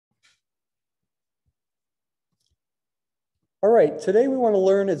All right, today we want to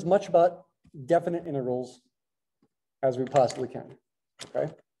learn as much about definite integrals as we possibly can,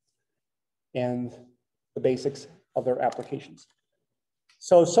 okay? And the basics of their applications.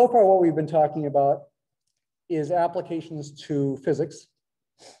 So far what we've been talking about is applications to physics.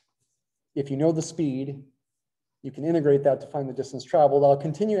 If you know the speed, you can integrate that to find the distance traveled. I'll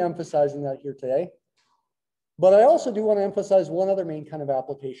continue emphasizing that here today. But I also do want to emphasize one other main kind of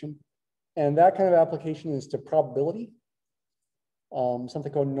application. And that kind of application is to probability.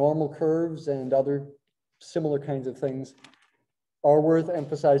 Something called normal curves and other similar kinds of things are worth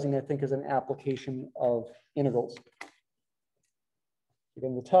emphasizing, I think, as an application of integrals.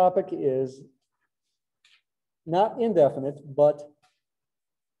 Again, the topic is not indefinite, but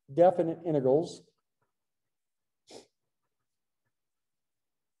definite integrals.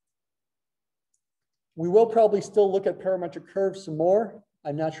 We will probably still look at parametric curves some more.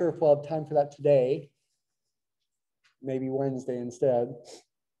 I'm not sure if we'll have time for that today. Maybe Wednesday instead.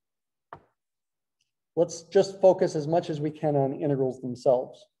 Let's just focus as much as we can on integrals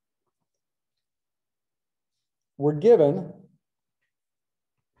themselves. We're given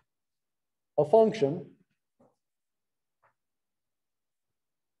a function.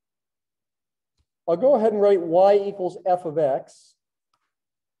 I'll go ahead and write y equals f of x.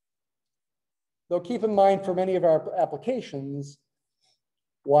 Though keep in mind for many of our applications,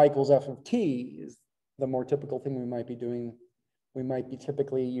 y equals f of t is the more typical thing we might be doing. We might be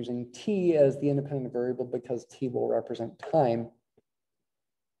typically using t as the independent variable because t will represent time.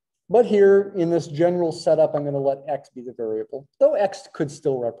 But here in this general setup, I'm going to let x be the variable, though x could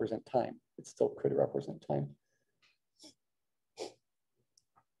still represent time. It still could represent time.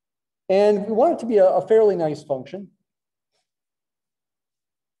 And we want it to be a fairly nice function.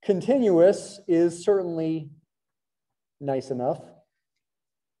 Continuous is certainly nice enough.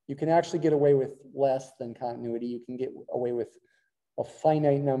 You can actually get away with less than continuity. You can get away with a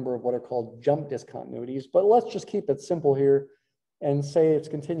finite number of what are called jump discontinuities. But let's just keep it simple here and say it's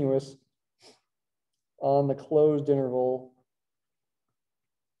continuous on the closed interval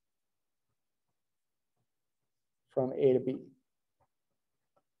from A to B.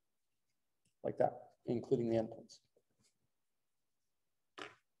 Like that, including the endpoints.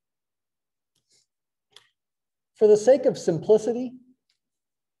 For the sake of simplicity,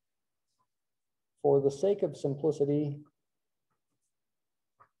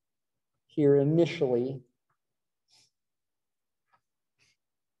 here initially,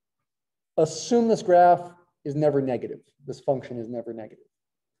 assume this graph is never negative. This function is never negative.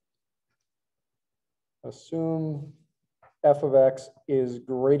 Assume f of x is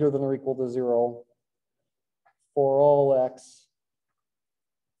greater than or equal to 0 for all x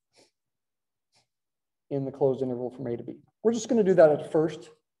in the closed interval from A to B. We're just going to do that at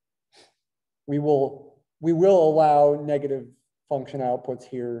first. We will allow negative function outputs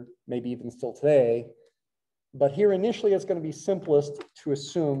here, maybe even still today. But here initially, it's going to be simplest to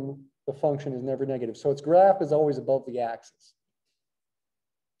assume the function is never negative. So its graph is always above the axis.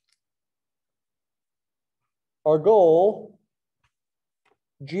 Our goal,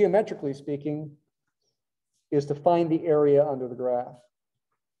 geometrically speaking, is to find the area under the graph.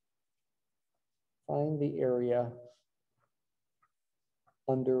 Find the area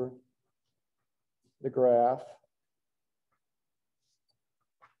under the graph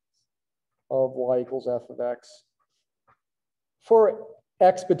of y equals f of x for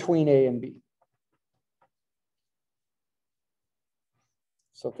x between A and B.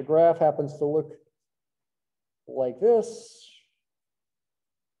 So if the graph happens to look like this,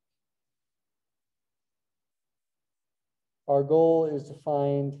 our goal is to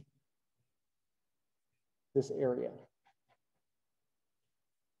find this area.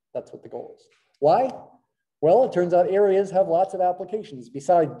 That's what the goal is. Why? Well, it turns out areas have lots of applications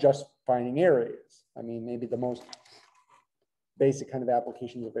besides just finding areas. I mean, maybe the most basic kind of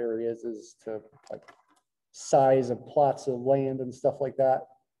applications of areas is to like size of plots of land and stuff like that.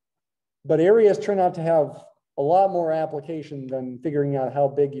 But areas turn out to have a lot more application than figuring out how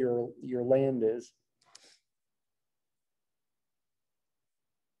big your land is.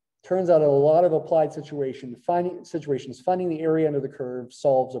 Turns out a lot of applied finding the area under the curve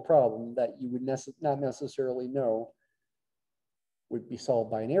solves a problem that you would not necessarily know would be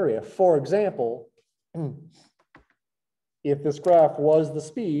solved by an area. For example, if this graph was the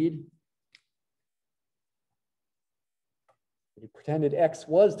speed, if you pretended x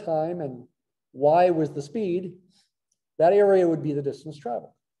was time and y was the speed, that area would be the distance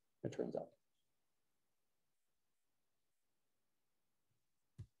traveled, it turns out.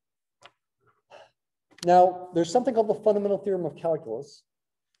 Now, there's something called the Fundamental Theorem of Calculus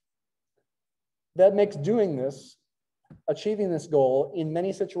that makes doing this achieving this goal in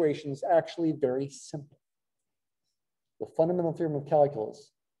many situations actually very simple. The fundamental theorem of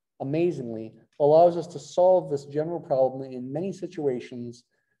calculus, amazingly, allows us to solve this general problem in many situations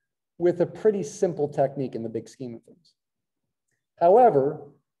with a pretty simple technique in the big scheme of things. However,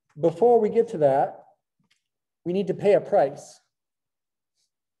 before we get to that, we need to pay a price.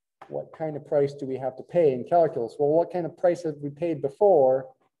 What kind of price do we have to pay in calculus? Well, what kind of price have we paid before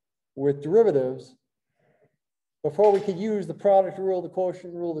with derivatives? Before we could use the product rule, the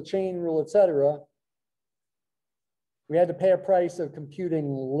quotient rule, the chain rule, etc., we had to pay a price of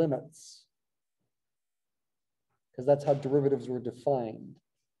computing limits, because that's how derivatives were defined.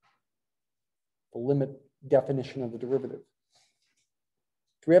 The limit definition of the derivative.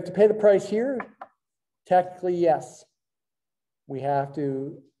 Do we have to pay the price here? Technically, yes. We have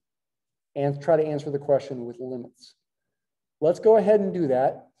to try to answer the question with limits. Let's go ahead and do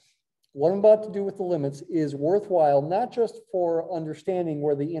that. What I'm about to do with the limits is worthwhile, not just for understanding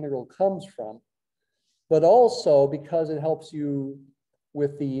where the integral comes from, but also because it helps you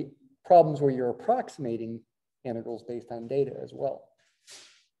with the problems where you're approximating integrals based on data as well.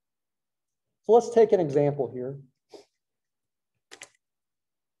 So let's take an example here.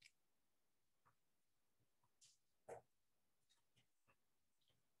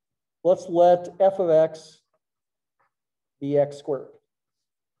 Let's let f of x be x squared.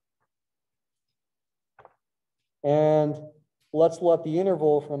 And let's let the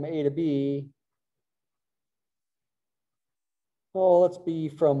interval from a to b, let's be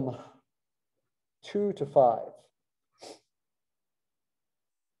from 2 to 5.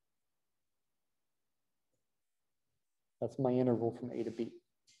 That's my interval from a to b.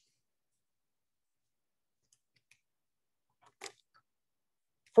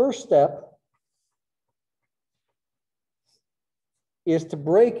 First step is to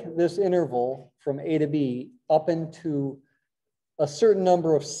break this interval from a to b up into a certain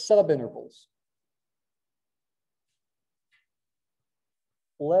number of subintervals.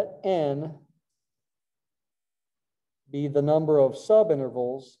 Let n be the number of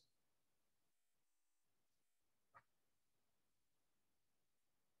subintervals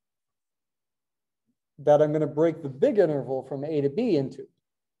that I'm going to break the big interval from a to b into.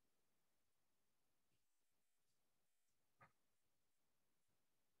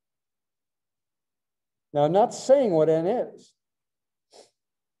 Now, I'm not saying what n is.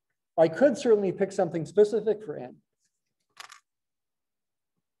 I could certainly pick something specific for n.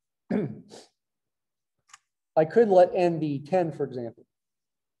 I could let n be 10, for example.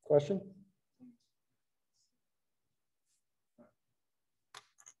 Question?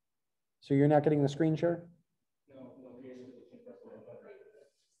 So you're not getting the screen share? No.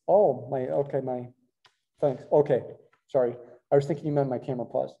 Oh, thanks. Okay, sorry. I was thinking you meant my camera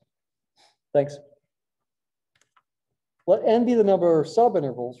paused. Thanks. Let n be the number of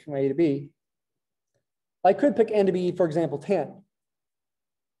subintervals from a to b. I could pick n to be, for example, 10.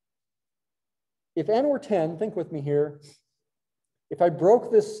 If n were 10, think with me here. If I broke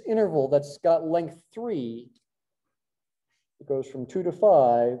this interval that's got length 3, it goes from 2 to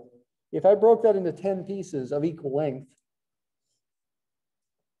 5. If I broke that into 10 pieces of equal length,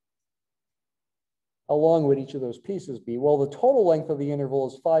 how long would each of those pieces be? Well, the total length of the interval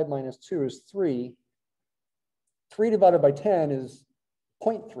is 5 minus 2 is 3. 3 divided by 10 is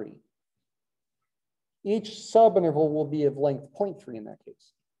 0.3. Each subinterval will be of length 0.3 in that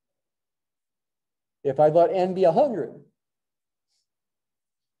case. If I let n be 100,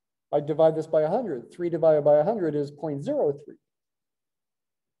 I divide this by 100. 3 divided by 100 is 0.03.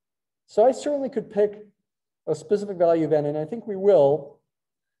 So I certainly could pick a specific value of n, and I think we will,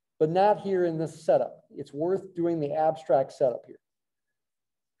 but not here in this setup. It's worth doing the abstract setup here.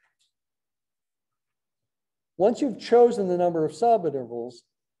 Once you've chosen the number of subintervals,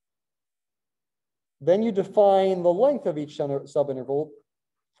 then you define the length of each subinterval,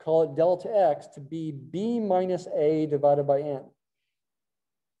 call it delta x, to be b minus a divided by n.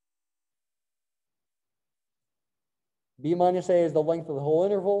 B minus a is the length of the whole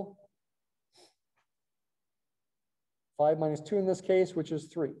interval. 5 minus 2 in this case, which is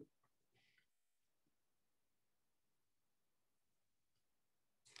 3.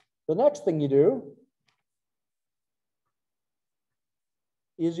 The next thing you do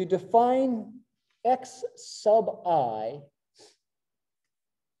is you define x sub I.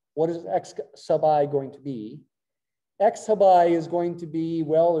 What is x sub I going to be? X sub I is going to be,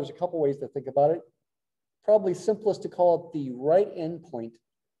 well, there's a couple ways to think about it. Probably simplest to call it the right endpoint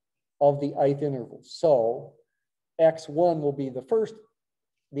of the ith interval. So x1 will be the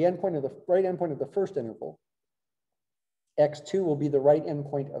right endpoint of the first interval. x2 will be the right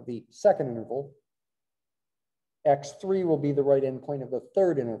endpoint of the second interval. x3 will be the right endpoint of the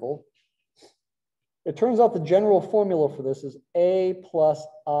third interval. It turns out the general formula for this is a plus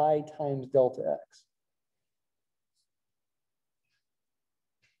I times delta x,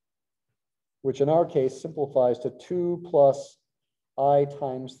 which in our case simplifies to 2 plus I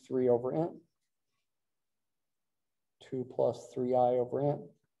times 3 over n. 2 plus 3i over n.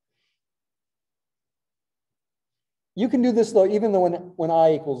 You can do this though, even though when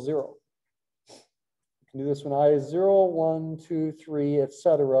I equals 0. You can do this when I is 0, 1, 2, 3,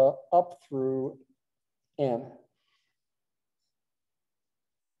 etc., up through n.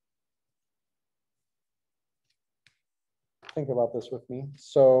 Think about this with me.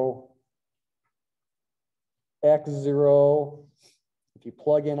 So x0, if you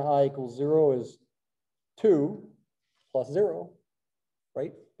plug in I equals 0, is 2 plus 0,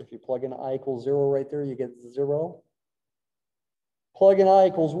 right? If you plug in I equals 0 right there, you get 0. Plug in I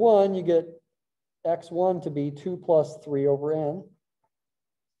equals 1, you get x1 to be 2 plus 3 over n.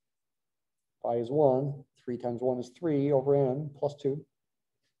 If I is 1, 3 times 1 is 3 over n plus 2.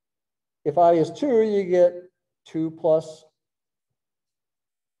 If I is 2, you get 2 plus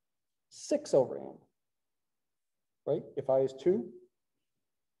 6 over n, right? If I is 2,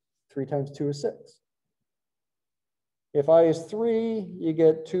 3 times 2 is 6. If I is 3, you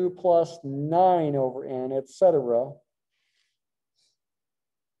get 2 plus 9 over n, etc.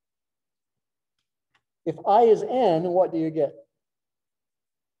 If I is n, what do you get?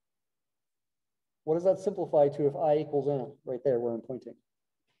 What does that simplify to if I equals n? Right there where I'm pointing.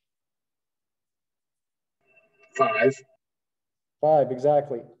 5. 5,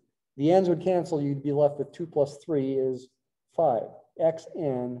 exactly. The n's would cancel. You'd be left with 2 plus 3 is 5.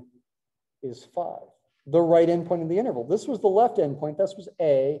 Xn is 5. The right endpoint of the interval. This was the left endpoint. This was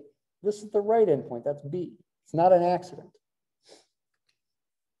A. This is the right endpoint. That's B. It's not an accident.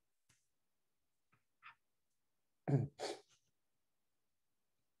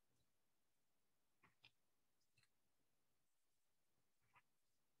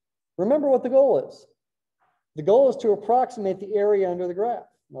 Remember what the goal is. The goal is to approximate the area under the graph.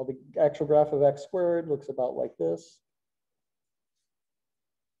 Now, the actual graph of x squared looks about like this.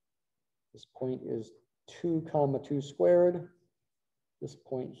 This point is 2 comma 2 squared. This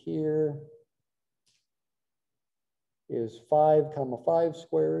point here is 5 comma 5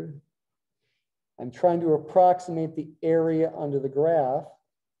 squared. I'm trying to approximate the area under the graph,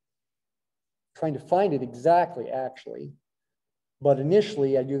 trying to find it exactly, actually. But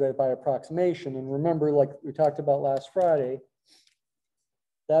initially, I do that by approximation. And remember, like we talked about last Friday,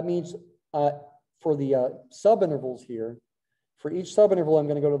 that means for the subintervals here, for each subinterval, I'm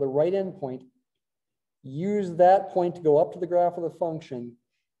going to go to the right endpoint, use that point to go up to the graph of the function,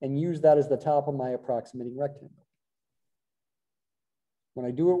 and use that as the top of my approximating rectangle. When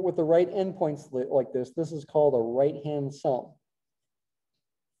I do it with the right endpoints like this, this is called a right-hand sum.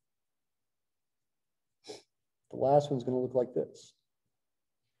 The last one's going to look like this.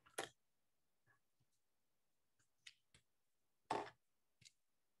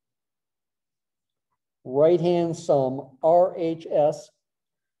 Right-hand sum, RHS.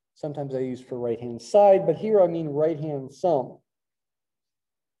 Sometimes I use for right-hand side, but here I mean right-hand sum.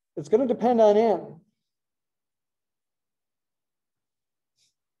 It's going to depend on n.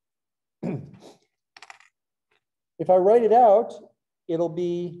 If I write it out, it'll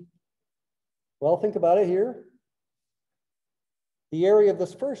be, well, think about it here. The area of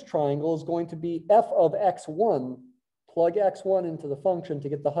this first triangle is going to be f of x1. Plug x1 into the function to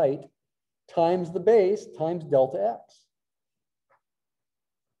get the height, times the base, times delta x.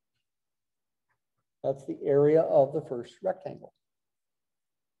 That's the area of the first rectangle.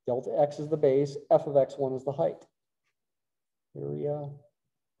 Delta x is the base, f of x1 is the height. Area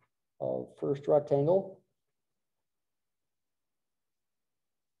of first rectangle.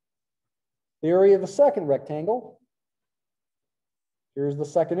 The area of the second rectangle. Here's the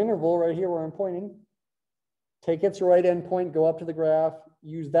second interval right here where I'm pointing. Take its right endpoint, go up to the graph,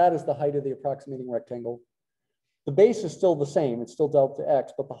 use that as the height of the approximating rectangle. The base is still the same, it's still delta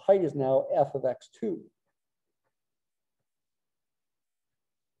x, but the height is now f of x2.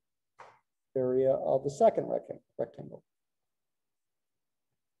 Area of the second rectangle.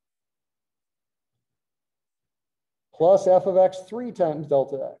 Plus f of x3 times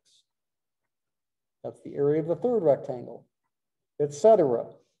delta x. That's the area of the third rectangle, etc.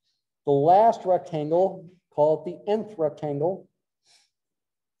 The last rectangle, call it the nth rectangle,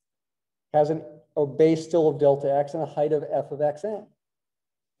 has a base still of delta x and a height of f of xn.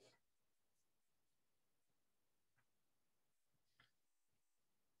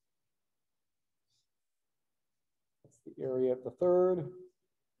 That's the area of the third.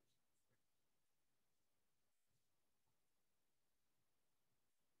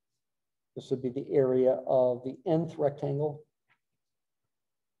 This would be the area of the nth rectangle.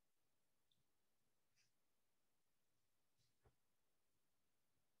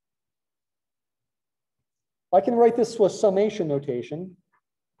 I can write this with summation notation,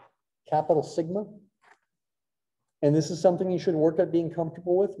 capital sigma. And this is something you should work at being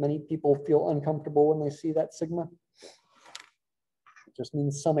comfortable with. Many people feel uncomfortable when they see that sigma. It just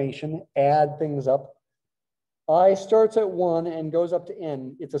means summation, add things up. I starts at 1 and goes up to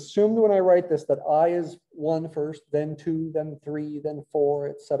n. It's assumed when I write this that I is 1 first, then 2, then 3, then 4,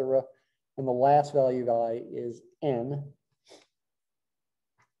 etc. And the last value of I is n.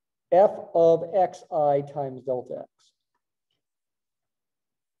 F of xi times delta x.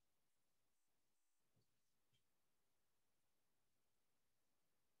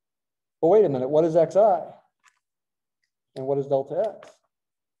 But wait a minute, what is xi? And what is delta x?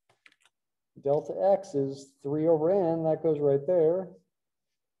 Delta x is 3 over n, that goes right there.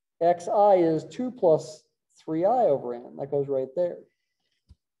 Xi is 2 plus 3i over n, that goes right there.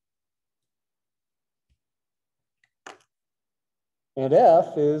 And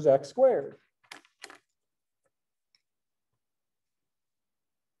f is x squared.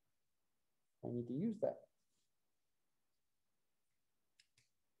 I need to use that.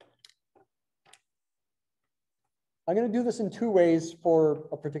 I'm going to do this in 2 ways for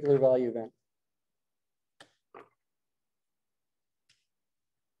a particular value event.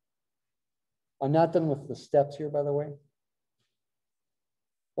 I'm not done with the steps here, by the way.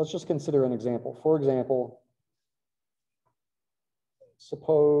 Let's just consider an example. For example,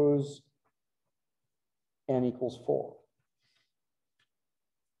 suppose n equals 4.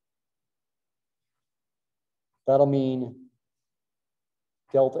 That'll mean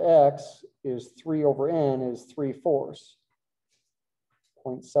delta x is 3 over n is 3/4,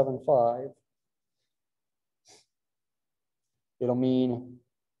 0.75. It'll mean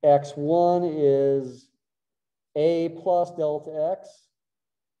x1 is a plus delta x.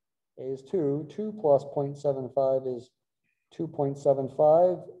 A is 2. 2 plus 0.75 is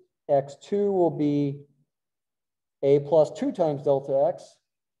 2.75. x2 will be a plus 2 times delta x.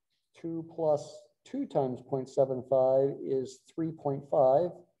 2 plus 2 times 0.75 is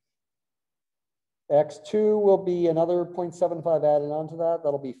 3.5. x2 will be another 0.75 added onto that.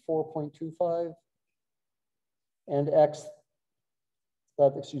 That'll be 4.25. And that's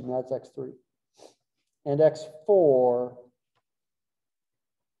x3. And x4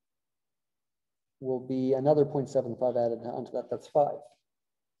 will be another 0.75 added onto that. That's 5.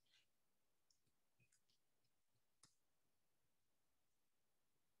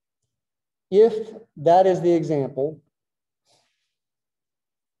 If that is the example,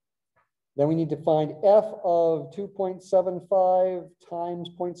 then we need to find f of 2.75 times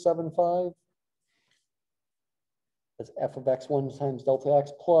 0.75. That's f of x1 times delta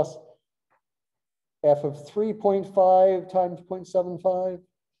x plus f of 3.5 times 0.75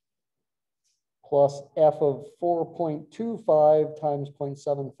 plus f of 4.25 times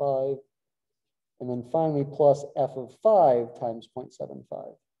 0.75, and then finally plus f of 5 times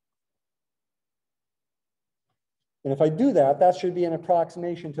 0.75. And if I do that, that should be an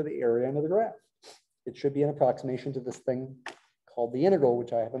approximation to the area under the graph. It should be an approximation to this thing called the integral,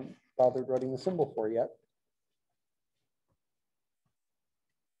 which I haven't bothered writing the symbol for yet.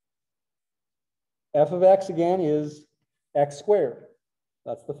 F of x, again, is x squared.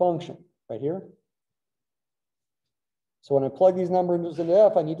 That's the function right here. So when I plug these numbers into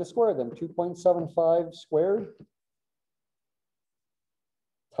f, I need to square them. 2.75 squared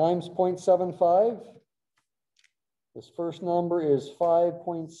times 0.75. This first number is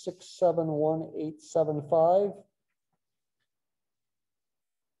 5.671875.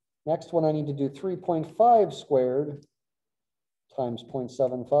 Next one, I need to do 3.5 squared times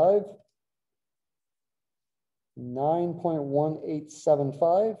 0.75.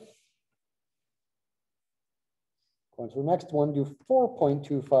 9.1875. Going to the next one, do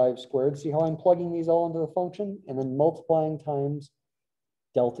 4.25 squared. See how I'm plugging these all into the function and then multiplying times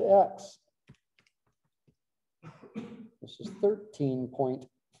delta x. This is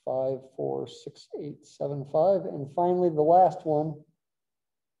 13.546875. And finally, the last one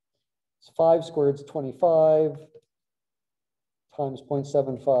is 5 squared is 25 times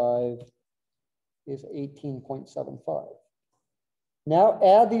 0.75 is 18.75. Now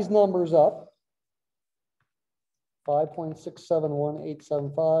add these numbers up.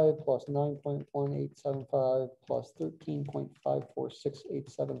 5.671875 plus 9.1875 plus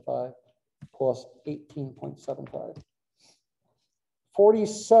 13.546875 plus 18.75.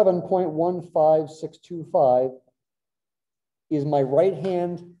 47.15625 is my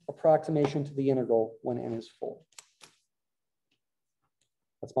right-hand approximation to the integral when n is full.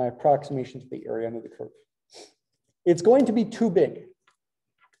 That's my approximation to the area under the curve. It's going to be too big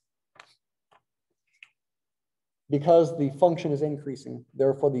because the function is increasing.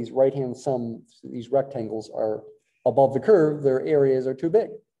 Therefore, these right-hand sums, these rectangles are above the curve. Their areas are too big.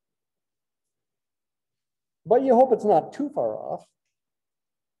 But you hope it's not too far off.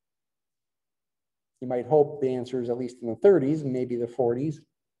 You might hope the answer is at least in the 30s, maybe the 40s.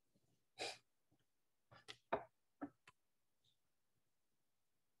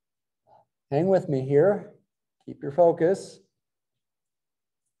 Hang with me here. Keep your focus.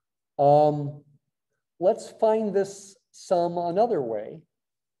 Let's find this sum another way.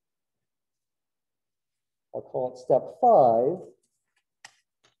 I'll call it step 5.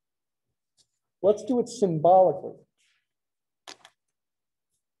 Let's do it symbolically.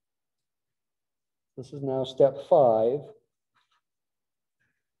 This is now step 5.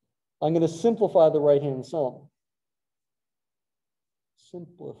 I'm going to simplify the right-hand sum.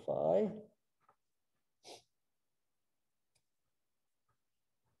 Simplify.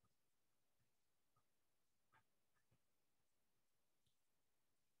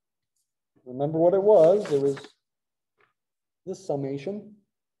 Remember what it was? There was this summation.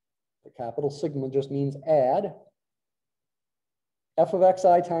 The capital sigma just means add. F of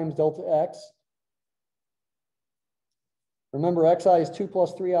xi times delta x. Remember, xi is 2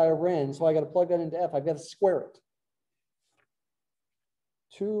 plus 3i over n, so I got to plug that into f. I've got to square it.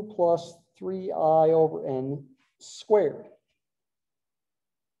 2 plus 3i over n squared.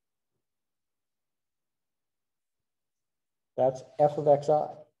 That's f of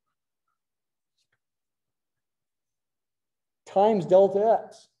xi. Times delta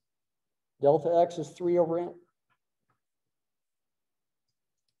x. Delta x is 3 over n.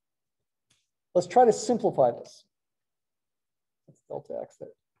 Let's try to simplify this. That's delta x there.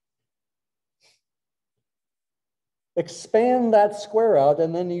 Expand that square out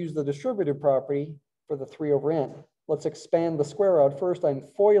and then use the distributive property for the 3 over n. Let's expand the square out. First, I'm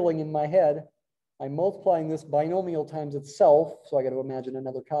foiling in my head. I'm multiplying this binomial times itself, so I got to imagine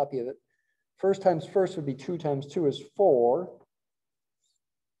another copy of it. First times first would be 2 times 2 is 4.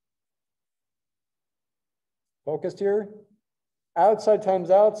 Focused here. Outside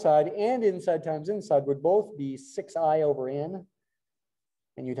times outside and inside times inside would both be 6i over n.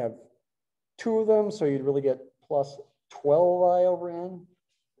 And you'd have 2 of them, so you'd really get plus 12i over n.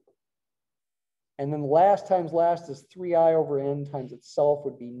 And then last times last is 3i over n times itself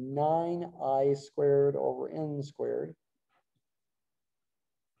would be 9i squared over n squared.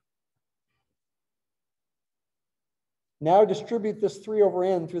 Now distribute this 3 over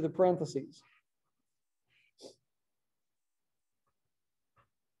n through the parentheses.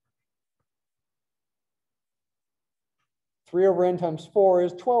 3 over n times 4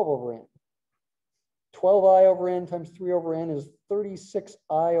 is 12 over n. 12i over n times 3 over n is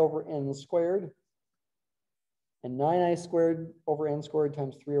 36i over n squared. And 9i squared over n squared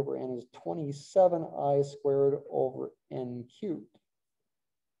times 3 over n is 27i squared over n cubed.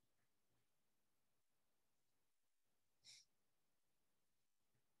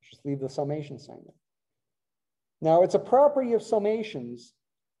 Just leave the summation sign there. Now, it's a property of summations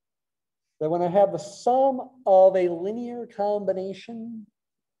that when I have the sum of a linear combination,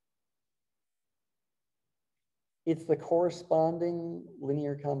 it's the corresponding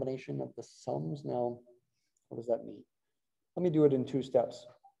linear combination of the sums. Now, what does that mean? Let me do it in 2 steps.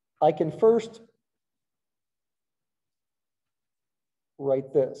 I can first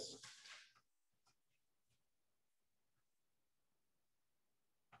write this.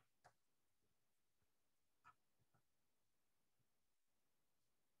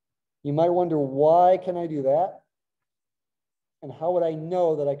 You might wonder, why can I do that? And how would I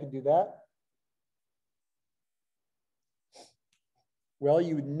know that I could do that? Well,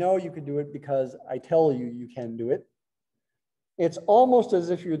 you would know you could do it because I tell you you can do it. It's almost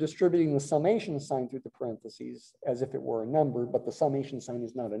as if you're distributing the summation sign through the parentheses as if it were a number, but the summation sign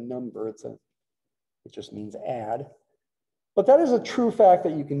is not a number. It just means add. But that is a true fact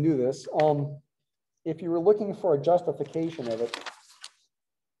that you can do this. If you were looking for a justification of it,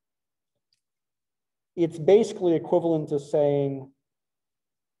 it's basically equivalent to saying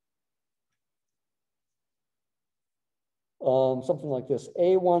something like this: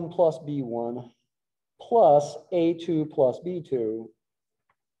 A1 plus B1 plus A2 plus B2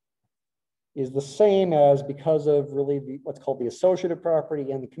 is the same as, because of really what's called the associative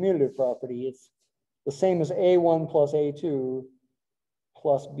property and the commutative property, it's the same as A1 plus A2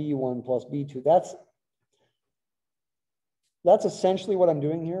 plus B1 plus B2. That's essentially what I'm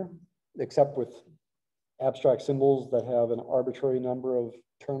doing here, except with abstract symbols that have an arbitrary number of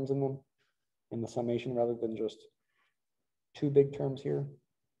terms in them in the summation rather than just 2 big terms here.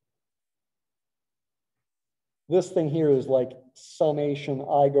 This thing here is like summation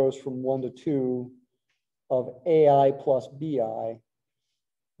I goes from 1 to 2 of AI plus BI.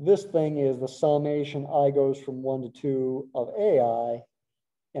 This thing is the summation I goes from 1 to 2 of AI.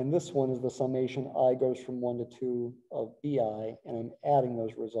 And this one is the summation I goes from 1 to 2 of BI. And I'm adding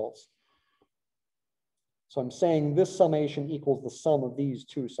those results. So I'm saying this summation equals the sum of these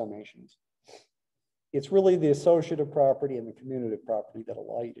two summations. It's really the associative property and the commutative property that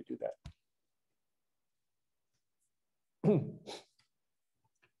allow you to do that.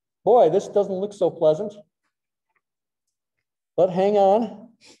 Boy, this doesn't look so pleasant. But hang on,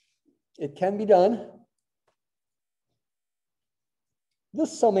 it can be done.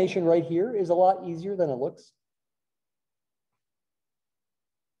 This summation right here is a lot easier than it looks.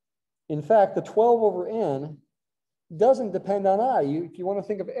 In fact, the 12 over n doesn't depend on I. If you want to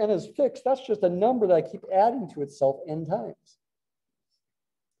think of n as fixed, that's just a number that I keep adding to itself n times.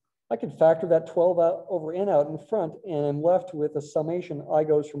 I could factor that 12 out over n out in front, and I'm left with a summation I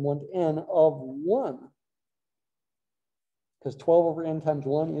goes from 1 to n of 1. Because 12 over n times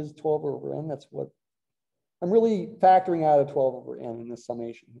 1 is 12 over n. That's what I'm really factoring out of 12 over n in this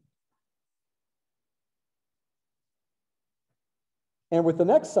summation. And with the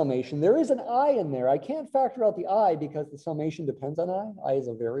next summation, there is an I in there. I can't factor out the I because the summation depends on I. I is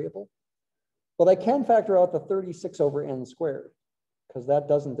a variable. But I can factor out the 36 over n squared because that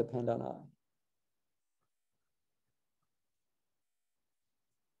doesn't depend on I.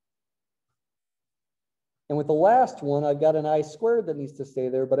 And with the last one, I've got an I squared that needs to stay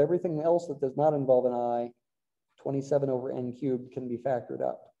there, but everything else that does not involve an I, 27 over n cubed, can be factored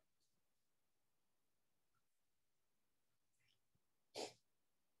out.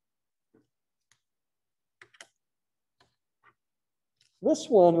 This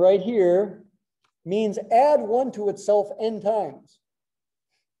one right here means add 1 to itself n times.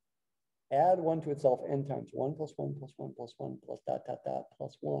 Add 1 to itself n times. 1 plus 1 plus 1 plus 1 plus dot, dot, dot,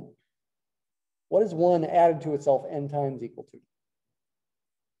 plus 1. What is 1 added to itself n times equal to?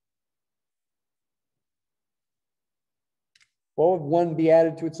 What would 1 be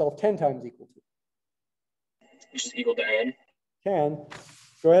added to itself 10 times equal to? It's just equal to n. 10.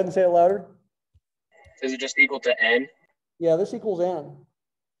 Go ahead and say it louder. Is it just equal to n? Yeah, this equals n.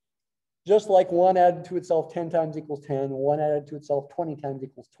 Just like 1 added to itself 10 times equals 10, 1 added to itself 20 times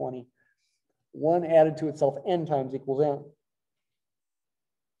equals 20, 1 added to itself n times equals n.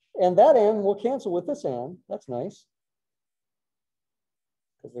 And that n will cancel with this n. That's nice,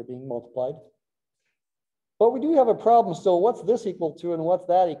 because they're being multiplied. But we do have a problem still. What's this equal to and what's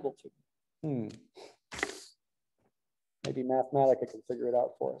that equal to? Maybe Mathematica can figure it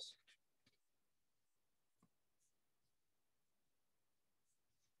out for us.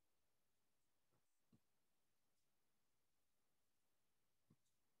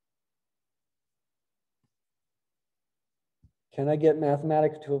 Can I get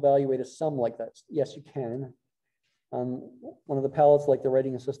Mathematica to evaluate a sum like that? Yes, you can. On one of the palettes, like the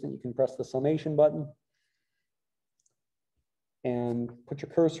writing assistant, you can press the summation button and put your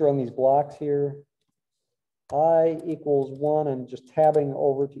cursor on these blocks here. I equals 1. I'm just tabbing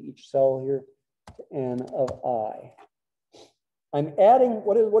over to each cell here to n of I. I'm adding,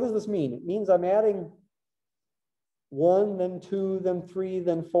 what does this mean? It means I'm adding 1, then 2, then 3,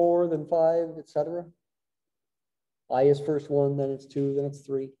 then 4, then 5, etc. I is first 1, then it's 2, then it's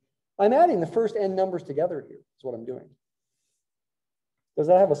 3. I'm adding the first n numbers together here, is what I'm doing. Does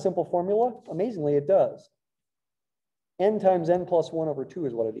that have a simple formula? Amazingly, it does. N times n plus 1 over 2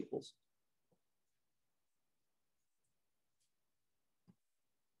 is what it equals.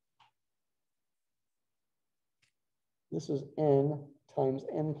 This is n times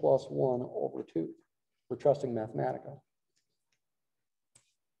n plus 1 over 2. We're trusting Mathematica.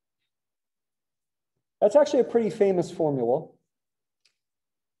 That's actually a pretty famous formula.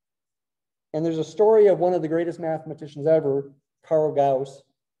 And there's a story of one of the greatest mathematicians ever, Carl Gauss,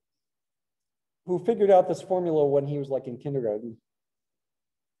 who figured out this formula when he was like in kindergarten.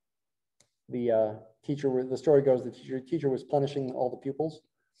 The story goes, the teacher was punishing all the pupils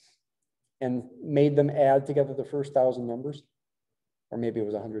and made them add together the first 1,000 numbers, or maybe it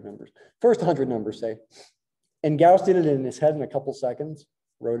was 100 numbers. First 100 numbers, say. And Gauss did it in his head in a couple seconds,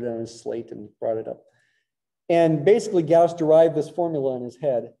 wrote it on his slate and brought it up. And basically Gauss derived this formula in his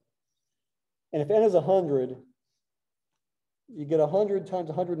head. And if n is 100, you get 100 times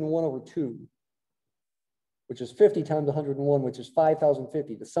 101 over 2, which is 50 times 101, which is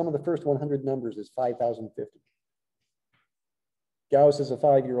 5,050. The sum of the first 100 numbers is 5,050. Gauss, as a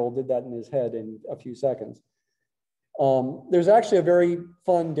 5-year-old, did that in his head in a few seconds. There's actually a very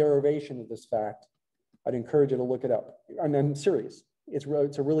fun derivation of this fact. I'd encourage you to look it up. I'm serious. It's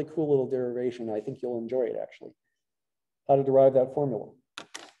a really cool little derivation. I think you'll enjoy it, actually. how to derive that formula.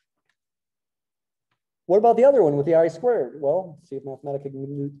 What about the other one with the I squared? Well, see if Mathematica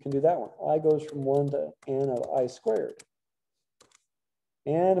can do that one. I goes from 1 to n of I squared.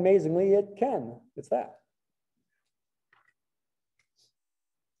 And amazingly, it can. It's that.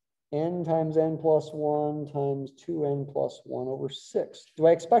 N times n plus 1 times 2n plus 1 over 6. Do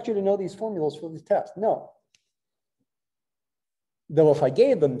I expect you to know these formulas for this test? No. Though if I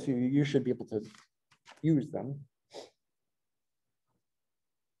gave them to you, you should be able to use them.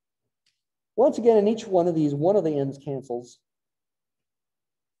 Once again, in each one of these, one of the n's cancels.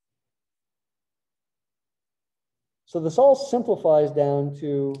 So this all simplifies down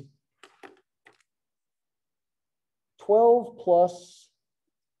to 12 plus,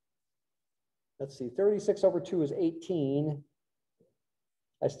 let's see, 36 over 2 is 18.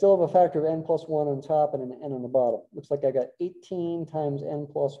 I still have a factor of n plus 1 on top and an n on the bottom. Looks like I got 18 times n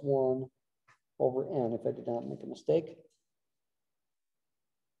plus 1 over n, if I did not make a mistake.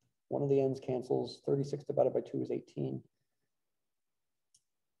 One of the n's cancels. 36 divided by 2 is 18. I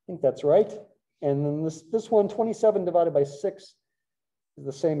think that's right. And then this one, 27 divided by 6 is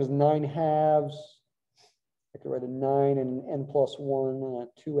the same as 9 halves. I could write a 9 and n plus 1 and a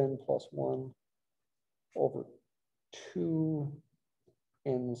 2n plus 1 over 2n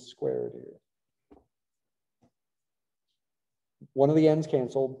squared here. One of the n's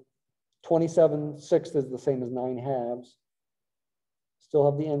canceled. 27 sixths is the same as 9 halves. Still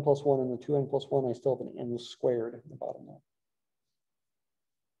have the n plus 1 and the 2n plus 1. I still have an n squared in the bottom there.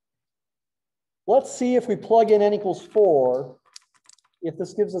 Let's see if we plug in n equals 4, if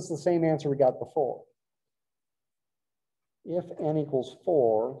this gives us the same answer we got before. If n equals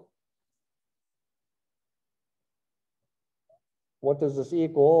 4, what does this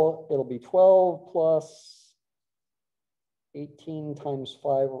equal? It'll be 12 plus 18 times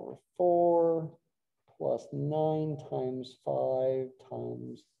 5 over 4 plus 9 times 5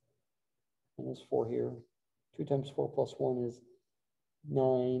 times, and there's 4 here. 2 times 4 plus 1 is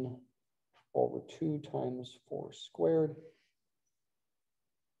 9 over 2 times 4 squared.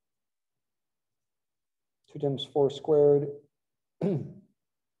 2 times 4 squared is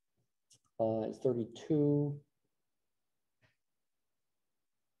 32.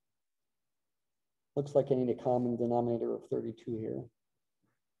 Looks like I need a common denominator of 32 here.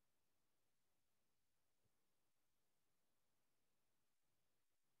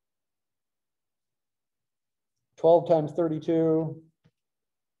 Twelve times 32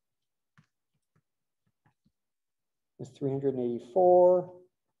 is 384.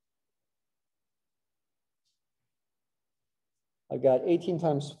 I've got 18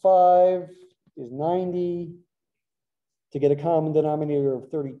 times 5 is 90. To get a common denominator of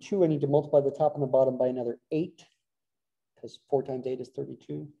 32, I need to multiply the top and the bottom by another 8, because 4 times 8 is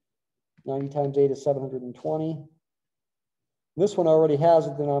 32. 90 times 8 is 720. This one already has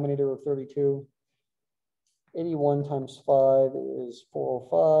a denominator of 32. 81 times 5 is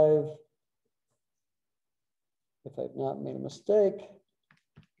 405. If I've not made a mistake.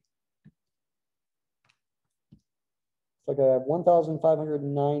 It's like I have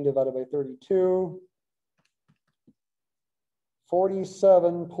 1,509 divided by 32.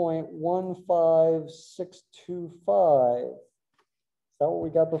 47.15625. Is that what we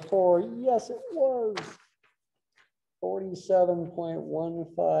got before? Yes, it was.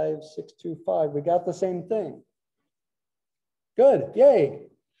 47.15625. We got the same thing. Good.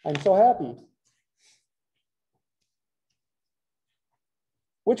 Yay. I'm so happy.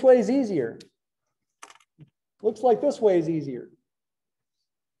 Which way is easier? Looks like this way is easier.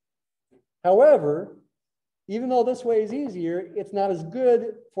 However, even though this way is easier, it's not as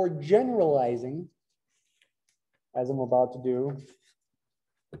good for generalizing as I'm about to do.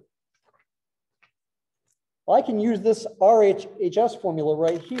 I can use this RHS formula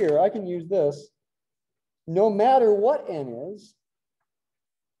right here. I can use this no matter what n is.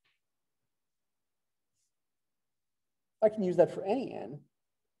 I can use that for any n.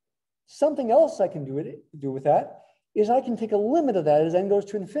 Something else I can do with that is I can take a limit of that as n goes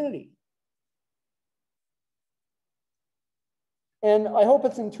to infinity. And I hope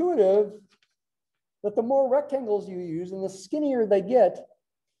it's intuitive that the more rectangles you use and the skinnier they get,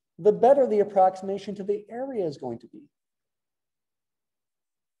 the better the approximation to the area is going to be.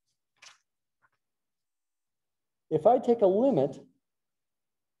 If I take a limit,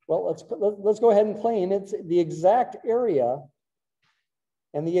 well, let's go ahead and claim it's the exact area,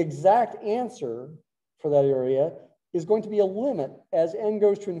 and the exact answer for that area is going to be a limit as n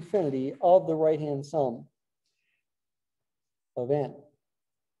goes to infinity of the right-hand sum of n.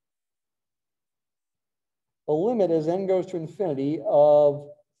 A limit as n goes to infinity of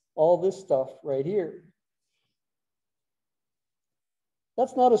all this stuff right here.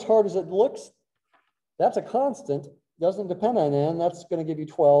 That's not as hard as it looks. That's a constant, doesn't depend on n. That's going to give you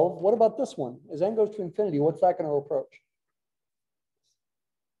 12. What about this one? As n goes to infinity, what's that going to approach?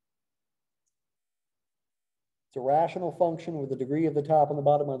 It's a rational function where the degree of the top and the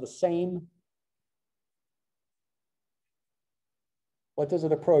bottom are the same. What does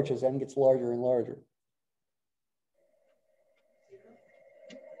it approach as n gets larger and larger?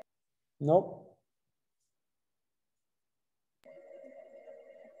 Nope.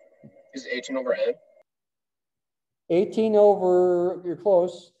 Is 18 over n? 18 over, you're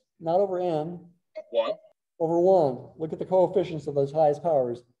close, not over n. 1. Over 1. Look at the coefficients of those highest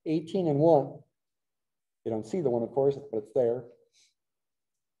powers, 18 and 1. You don't see the 1, of course, but it's there.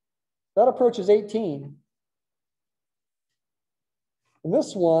 That approaches 18. And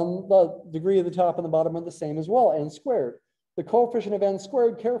this one, the degree of the top and the bottom are the same as well, n squared. The coefficient of n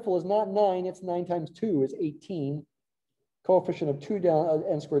squared, careful, is not 9. It's 9 times 2 is 18. Coefficient of 2 down,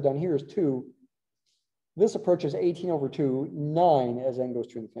 n squared down here is 2. This approaches 18 over 2, 9 as n goes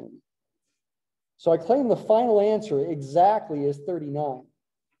to infinity. So I claim the final answer exactly is 39.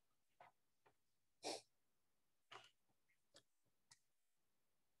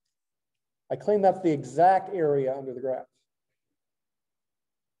 I claim that's the exact area under the graph.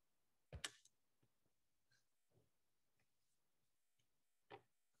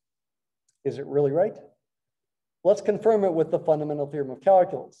 Is it really right? Let's confirm it with the fundamental theorem of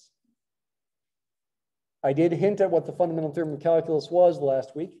calculus. I did hint at what the fundamental theorem of calculus was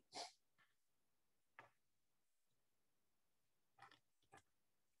last week.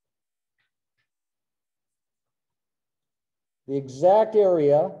 The exact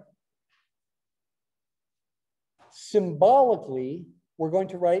area, symbolically, we're going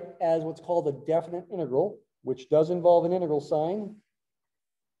to write as what's called a definite integral, which does involve an integral sign.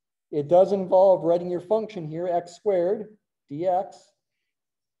 It does involve writing your function here, x squared dx.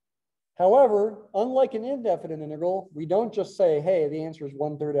 However, unlike an indefinite integral, we don't just say, hey, the answer is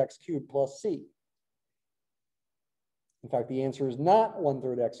 1/3 x cubed plus c. In fact, the answer is not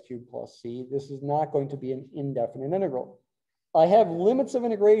 1/3 x cubed plus c. This is not going to be an indefinite integral. I have limits of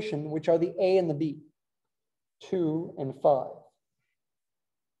integration, which are the a and the b, 2 and 5.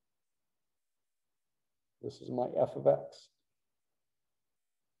 This is my f of x.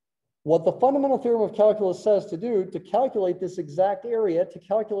 What the fundamental theorem of calculus says to do to calculate this exact area, to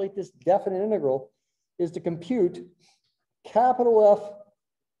calculate this definite integral, is to compute capital F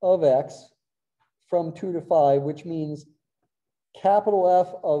of x from 2 to 5, which means capital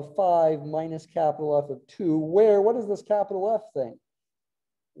F of 5 minus capital F of 2, where, what is this capital F thing?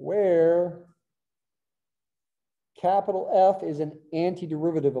 Where capital F is an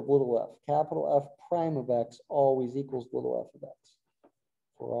antiderivative of little f. Capital F prime of x always equals little f of x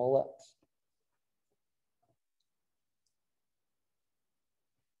for all x.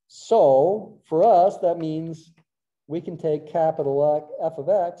 So for us, that means we can take capital F of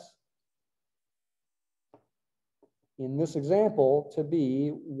x in this example to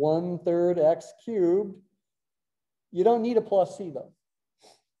be 1/3 x cubed. You don't need a plus c though,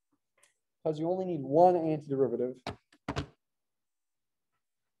 because you only need one antiderivative.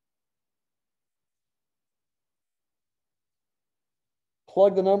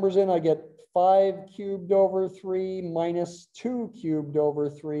 Plug the numbers in, I get 5 cubed over 3 minus 2 cubed over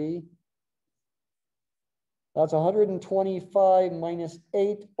 3. That's 125 minus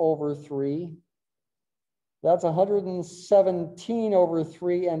 8 over 3. That's 117 over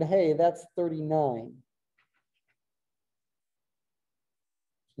 3, and hey, that's 39.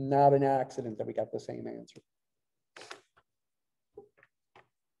 Not an accident that we got the same answer.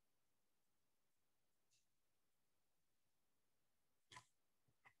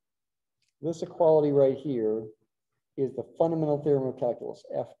 This equality right here is the fundamental theorem of calculus,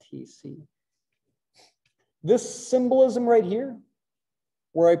 FTC. This symbolism right here,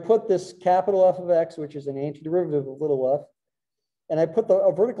 where I put this capital F of x, which is an antiderivative of little f, and I put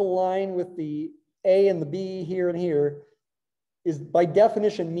a vertical line with the a and the b here and here, is by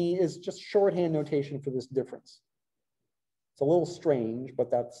definition is just shorthand notation for this difference. It's a little strange,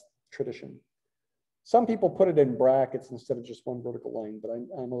 but that's tradition. Some people put it in brackets instead of just one vertical line, but I'm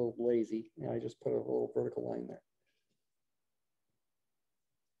a little lazy. I just put a little vertical line there.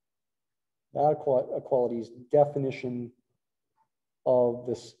 That equality is definition of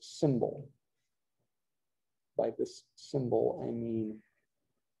this symbol. By this symbol, I mean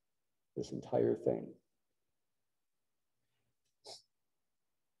this entire thing.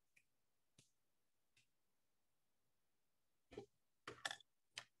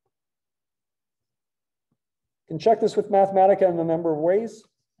 Can check this with Mathematica in a number of ways.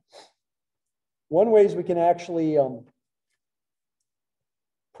 One way is we can actually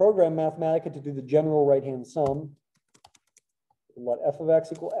program Mathematica to do the general right-hand sum. Let f of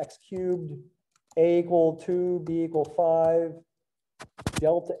x equal x cubed, a equal 2, b equal 5,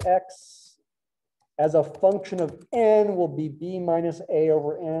 delta x as a function of n will be b minus a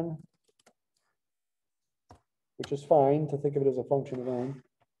over n, which is fine to think of it as a function of n.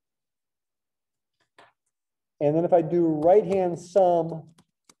 And then if I do right-hand sum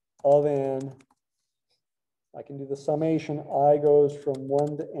of n, I can do the summation. I goes from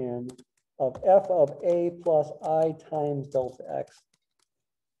 1 to n of f of a plus I times delta x.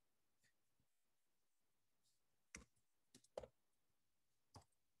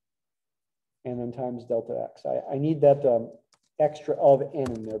 And then times delta x. I need that extra of n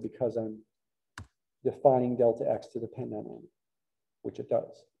in there because I'm defining delta x to depend on n, which it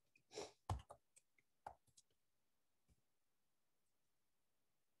does.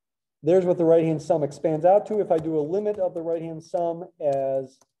 There's what the right-hand sum expands out to. If I do a limit of the right-hand sum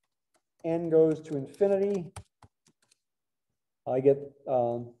as n goes to infinity, I get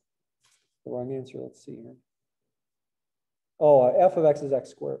the wrong answer. Let's see here. Oh, f of x is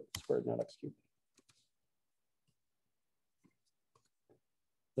x squared, not x cubed.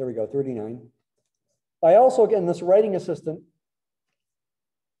 There we go, 39. I also, again, this writing assistant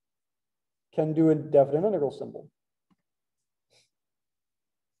can do a definite integral symbol.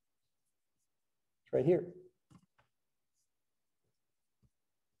 It's right here.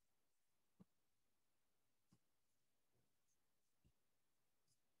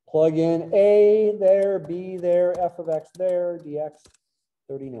 Plug in a there, b there, f of x there, dx,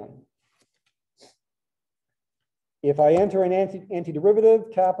 39. If I enter an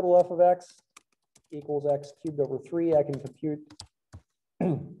antiderivative, capital F of x equals x cubed over 3, I can compute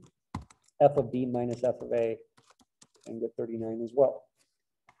f of b minus f of a and get 39 as well.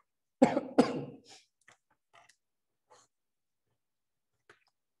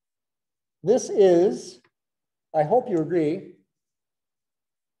 This is, I hope you agree,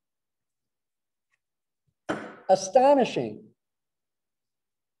 astonishing.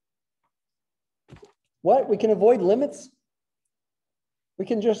 What? We can avoid limits? We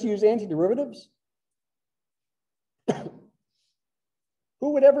can just use antiderivatives?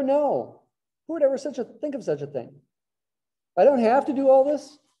 Who would ever know? Who would ever think of such a thing? I don't have to do all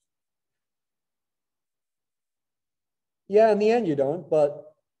this? Yeah, in the end you don't, but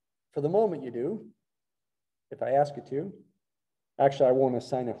for the moment you do, if I ask you to. Actually, I won't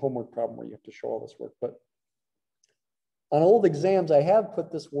assign a homework problem where you have to show all this work, but on old exams, I have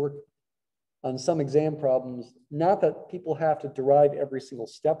put this work on some exam problems, not that people have to derive every single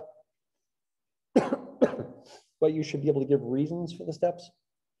step, but you should be able to give reasons for the steps.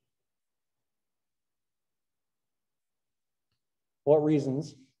 What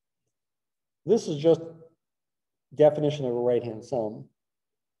reasons? This is just definition of a right-hand sum.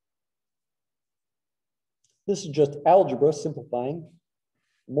 This is just algebra, simplifying.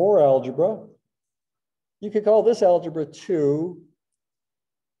 More algebra. You could call this algebra 2.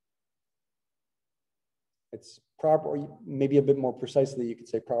 It's proper, or maybe a bit more precisely, you could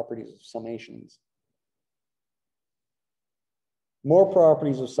say properties of summations. More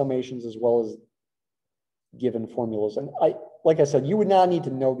properties of summations as well as given formulas. And like I said, you would not need to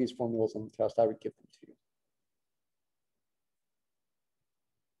know these formulas on the test. I would give them to you.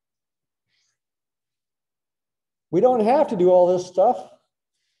 We don't have to do all this stuff.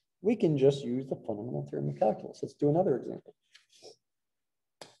 We can just use the fundamental theorem of calculus. Let's do another example.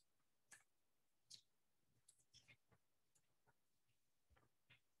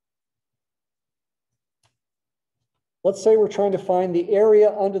 Let's say we're trying to find the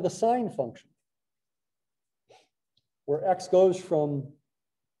area under the sine function, where x goes from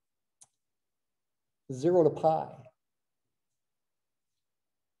 0 to pi.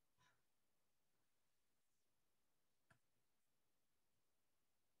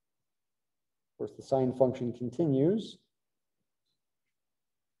 Of course, the sine function continues.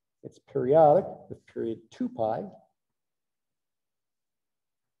 It's periodic with period 2 pi.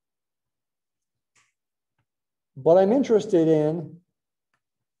 But I'm interested in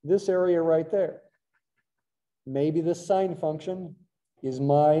this area right there. Maybe this sine function is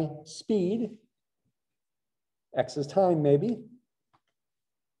my speed. X is time, maybe.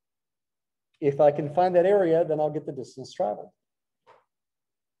 If I can find that area, then I'll get the distance traveled.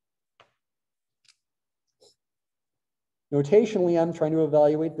 Notationally, I'm trying to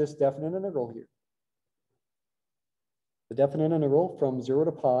evaluate this definite integral here. The definite integral from 0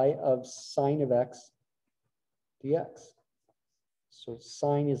 to pi of sine of x dx. So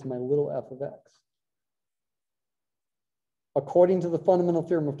sine is my little f of x. According to the fundamental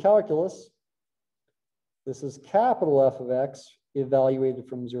theorem of calculus, this is capital F of x evaluated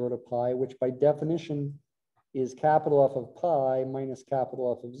from 0 to pi, which by definition is capital F of pi minus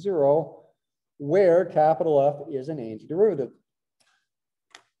capital F of 0, where capital F is an antiderivative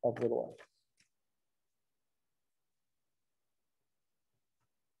of little f.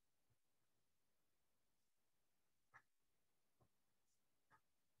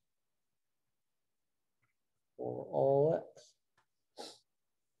 For all x.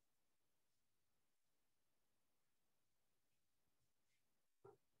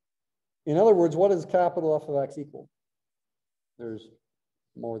 In other words, what is capital F of x equal? There's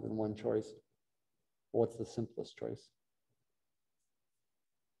more than one choice. What's the simplest choice?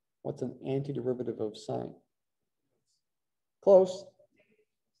 What's an antiderivative of sine? Close.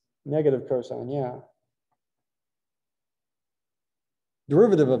 Negative cosine, yeah.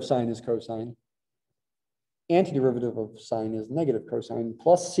 Derivative of sine is cosine. Antiderivative of sine is negative cosine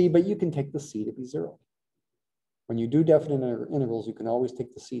plus c, but you can take the c to be 0. When you do definite integrals, you can always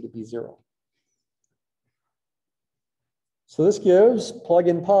take the c to be 0. So this gives, plug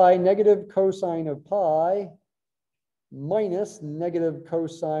in pi, negative cosine of pi minus negative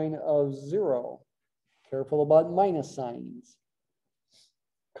cosine of 0. Careful about minus signs.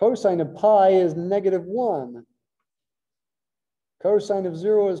 Cosine of pi is negative 1. Cosine of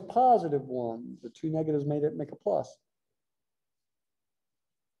 0 is positive 1. The two negatives make a plus.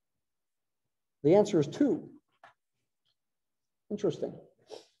 The answer is 2. Interesting.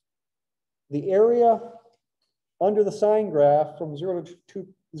 The area under the sine graph from 0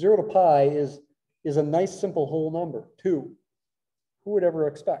 to pi is a nice simple whole number, 2. Who would ever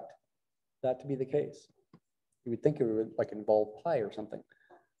expect that to be the case? You would think it would like involve pi or something.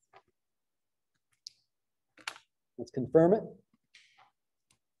 Let's confirm it.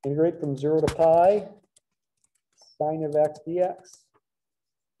 Integrate from 0 to pi, sine of x dx,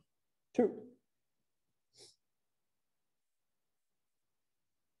 2.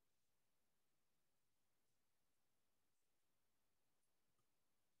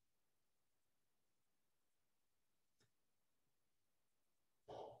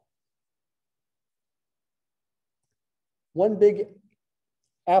 One big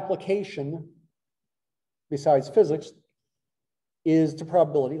application besides physics is to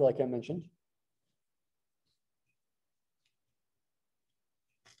probability, like I mentioned.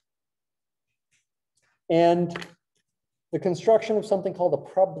 And the construction of something called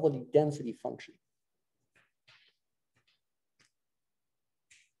a probability density function.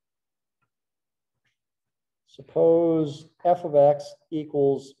 Suppose f of x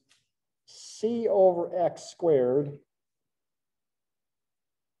equals c over x squared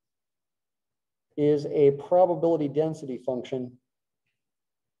is a probability density function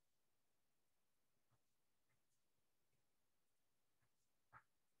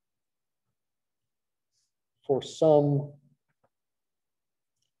for some,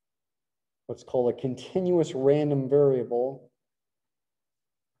 what's called a continuous random variable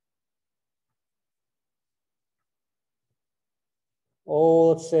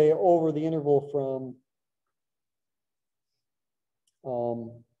let's say over the interval from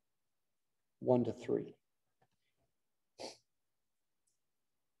 1 to 3.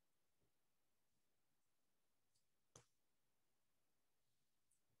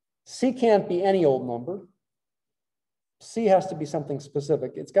 C can't be any old number. C has to be something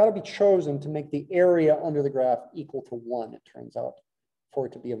specific. It's got to be chosen to make the area under the graph equal to 1, it turns out, for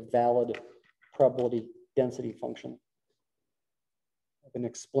it to be a valid probability density function. I haven't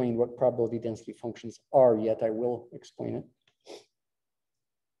explained what probability density functions are yet. I will explain it.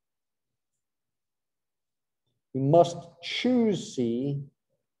 We must choose C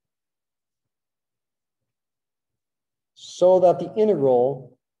so that the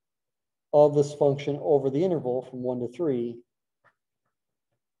integral of this function over the interval from 1 to 3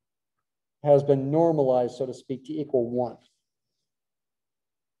 has been normalized, so to speak, to equal 1.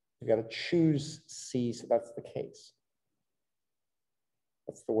 You've got to choose C, so that's the case.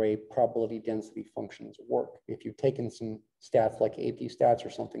 That's the way probability density functions work. If you've taken some stats like AP stats or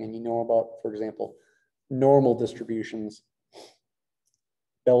something, and you know about, for example, normal distributions,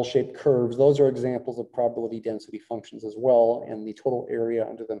 bell-shaped curves, those are examples of probability density functions as well, and the total area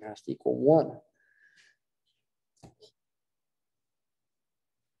under them has to equal 1.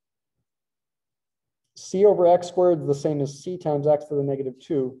 C over x squared is the same as C times x to the negative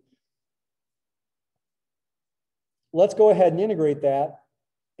 2. Let's go ahead and integrate that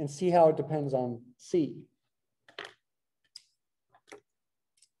and see how it depends on C.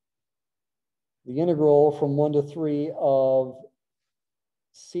 The integral from 1 to 3 of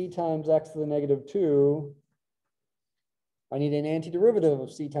C times x to the negative 2, I need an antiderivative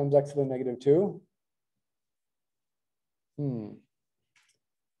of C times x to the negative 2.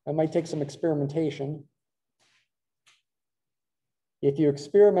 I might take some experimentation. If you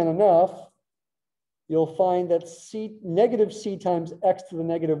experiment enough, you'll find that negative c times x to the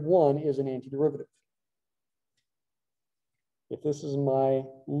negative 1 is an antiderivative. If this is my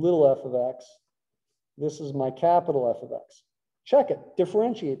little f of x, this is my capital F of x. Check it,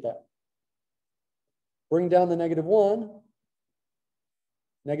 differentiate that. Bring down the negative 1.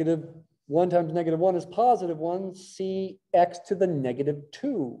 Negative 1 times negative 1 is positive 1. C x to the negative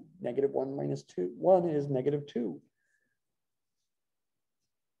 2. Negative 1 minus 1 is negative 2.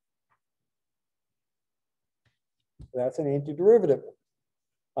 That's an antiderivative.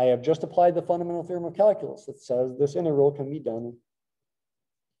 I have just applied the fundamental theorem of calculus that says this integral can be done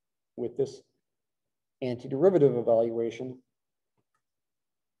with this antiderivative evaluation.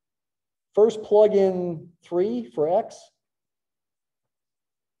 First, plug in 3 for x,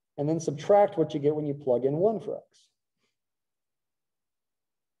 and then subtract what you get when you plug in 1 for x.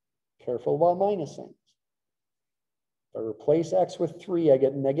 Careful about minus signs. If I replace x with 3, I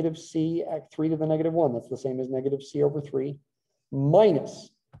get negative c at 3 to the negative 1. That's the same as negative c over 3 minus,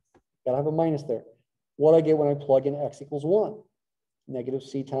 gotta have a minus there, what I get when I plug in x equals 1. Negative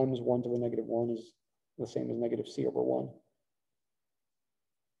c times 1 to the negative 1 is the same as negative c over 1.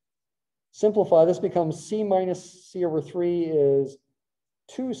 Simplify, this becomes c minus c over 3 is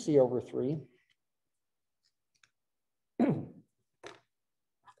 2c over 3.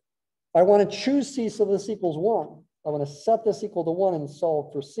 I want to choose c so this equals 1. I want to set this equal to 1 and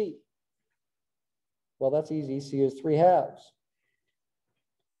solve for c. Well, that's easy. C is 3/2.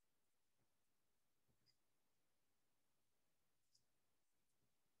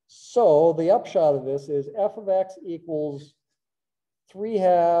 So the upshot of this is f of x equals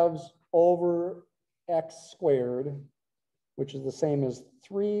 3/2 over x squared, which is the same as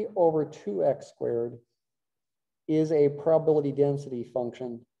 3 over 2x squared, is a probability density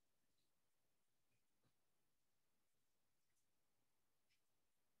function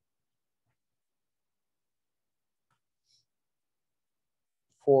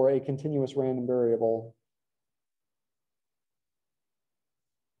for a continuous random variable.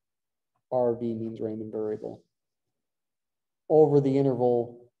 RV means random variable over the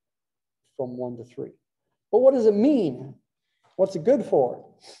interval from 1 to 3. But what does it mean? What's it good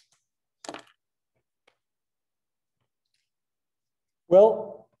for?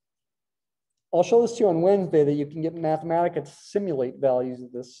 Well, I'll show this to you on Wednesday that you can get Mathematica to simulate values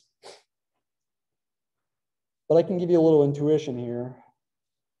of this. But I can give you a little intuition here.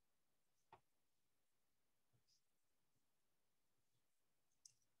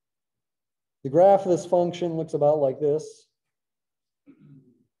 The graph of this function looks about like this.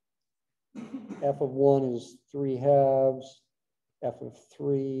 F of 1 is 3/2. F of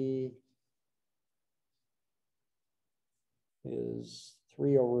 3 is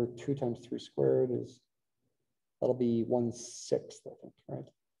 3 over 2 times 3 squared is, that'll be 1/6, I think, right?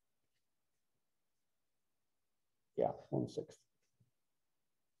 Yeah, 1/6.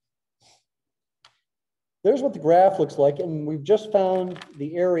 There's what the graph looks like, and we've just found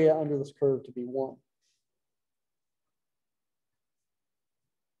the area under this curve to be 1.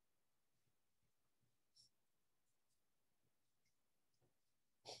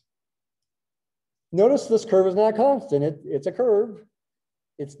 Notice this curve is not constant. It's a curve.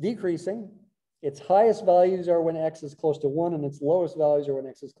 It's decreasing. Its highest values are when x is close to 1, and its lowest values are when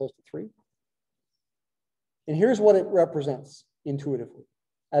x is close to 3. And here's what it represents intuitively.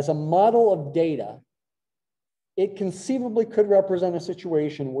 As a model of data, it conceivably could represent a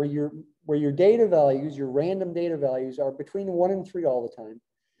situation where your data values, your random data values, are between 1 and 3 all the time,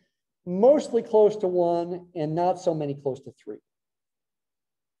 mostly close to 1 and not so many close to 3.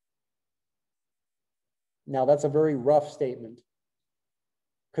 Now, that's a very rough statement.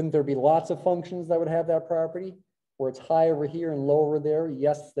 Couldn't there be lots of functions that would have that property, where it's high over here and low over there?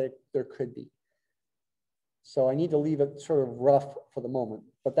 Yes, there could be. So I need to leave it sort of rough for the moment.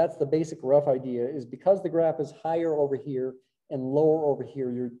 But that's the basic rough idea, is because the graph is higher over here and lower over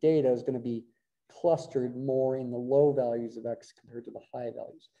here, your data is going to be clustered more in the low values of x compared to the high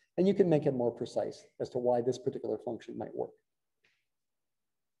values. And you can make it more precise as to why this particular function might work.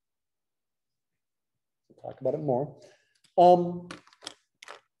 We'll talk about it more.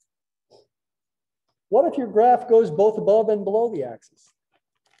 What if your graph goes both above and below the axis?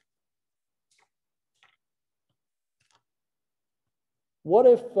 What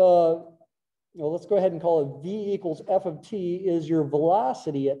if, let's go ahead and call it v equals f of t is your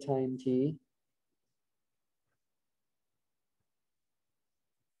velocity at time t.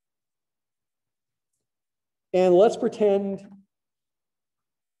 And let's pretend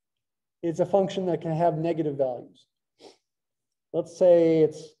it's a function that can have negative values. let's say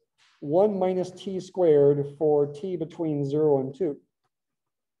it's 1 minus t squared for t between 0 and 2.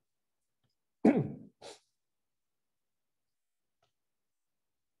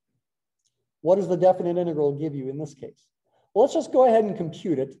 What does the definite integral give you in this case? Well, let's just go ahead and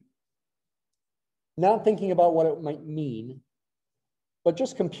compute it, not thinking about what it might mean, but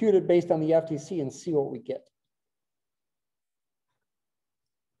just compute it based on the FTC and see what we get.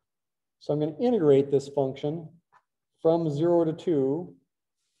 So I'm going to integrate this function from 0 to 2.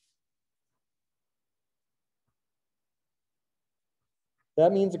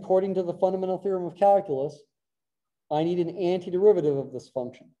 That means, according to the fundamental theorem of calculus, I need an antiderivative of this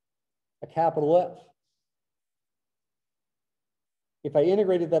function, a capital F. If I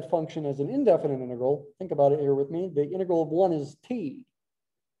integrated that function as an indefinite integral, think about it here with me, the integral of 1 is t.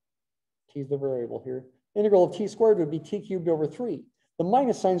 T is the variable here. Integral of t squared would be t cubed over 3. The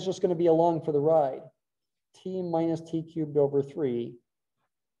minus sign is just going to be along for the ride. T minus t cubed over 3,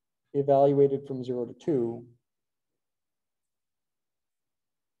 evaluated from 0 to 2.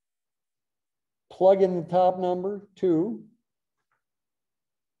 Plug in the top number, 2.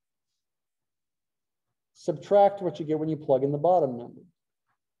 Subtract what you get when you plug in the bottom number.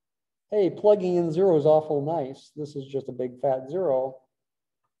 Hey, plugging in 0 is awful nice. This is just a big fat 0.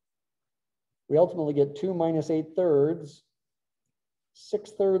 We ultimately get 2 minus 8/3.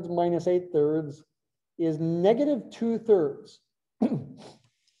 6/3 minus 8/3 is negative 2/3.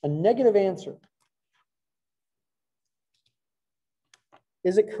 A negative answer.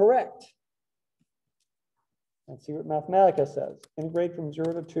 Is it correct? Let's see what Mathematica says. Integrate from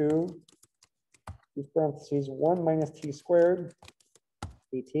 0 to 2. These parentheses 1 minus t squared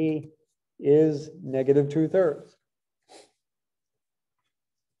dt is negative 2/3.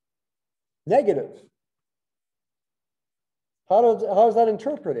 Negative. How is that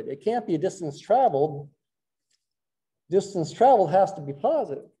interpreted? It can't be a distance traveled. Distance traveled has to be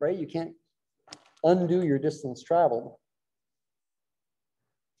positive, right? You can't undo your distance traveled.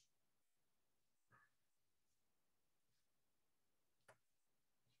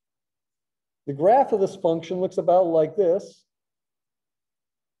 The graph of this function looks about like this.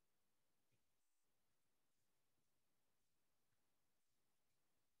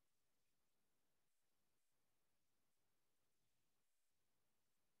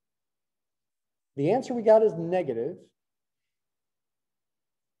 The answer we got is negative.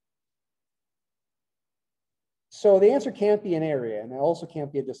 So the answer can't be an area, and it also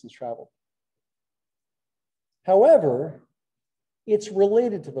can't be a distance traveled. However, it's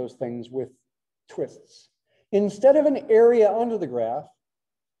related to those things with twists. Instead of an area under the graph,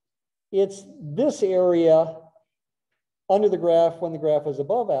 it's this area under the graph when the graph is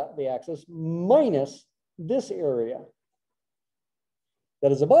above the axis minus this area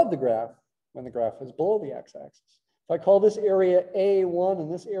that is above the graph when the graph is below the x-axis. If I call this area A1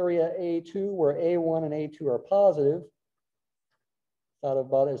 and this area A2, where A1 and A2 are positive, thought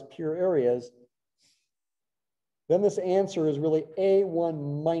about as pure areas, then this answer is really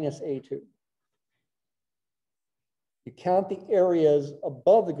A1 minus A2. You count the areas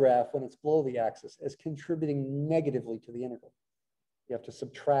above the graph when it's below the axis as contributing negatively to the integral. You have to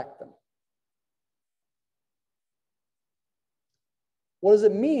subtract them. What does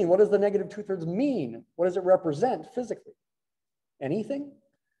it mean? What does the negative 2/3 mean? What does it represent physically? Anything?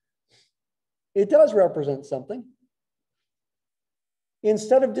 It does represent something.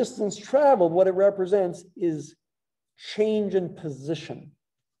 Instead of distance traveled, what it represents is change in position.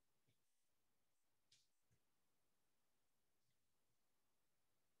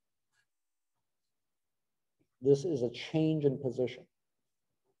 This is a change in position,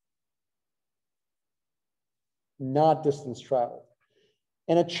 not distance traveled.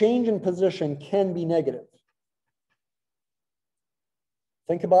 And a change in position can be negative.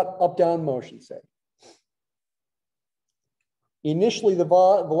 Think about up-down motion, say. Initially, the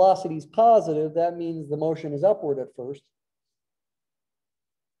velocity is positive. That means the motion is upward at first.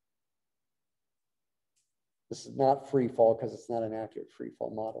 This is not free fall because it's not an accurate free fall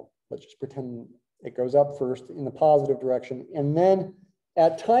model. Let's just pretend it goes up first in the positive direction. And then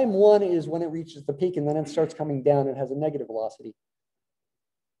at time 1 is when it reaches the peak, and then it starts coming down. It has a negative velocity.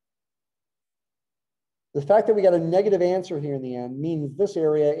 The fact that we got a negative answer here in the end means this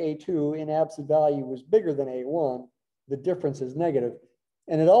area, A2, in absolute value was bigger than A1. The difference is negative.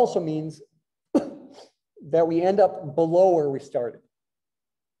 And it also means that we end up below where we started.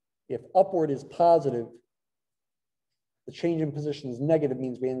 If upward is positive, the change in position is negative,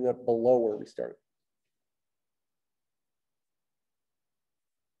 means we ended up below where we started.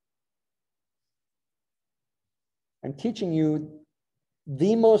 I'm teaching you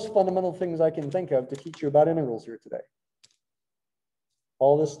the most fundamental things I can think of to teach you about integrals here today.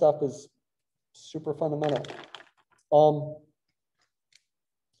 All this stuff is super fundamental.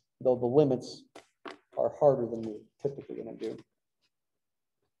 Though the limits are harder than we typically going to do.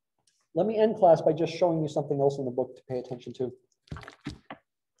 Let me end class by just showing you something else in the book to pay attention to.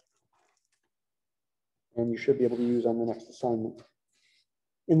 And you should be able to use on the next assignment.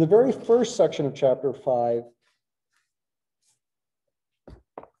 In the very first section of chapter 5,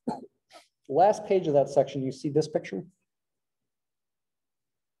 the last page of that section, you see this picture?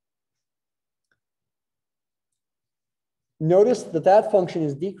 Notice that that function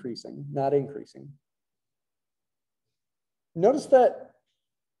is decreasing, not increasing. Notice that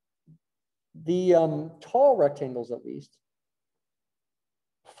the tall rectangles, at least,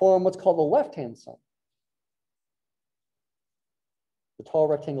 form what's called the left-hand sum. The tall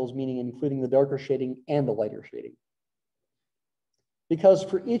rectangles meaning including the darker shading and the lighter shading. Because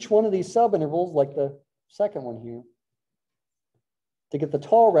for each one of these subintervals, like the second one here, to get the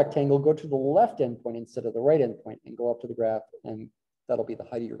tall rectangle, go to the left endpoint instead of the right endpoint and go up to the graph, and that'll be the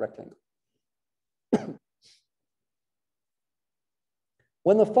height of your rectangle.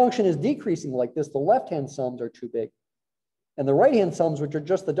 When the function is decreasing like this, the left-hand sums are too big, and the right-hand sums, which are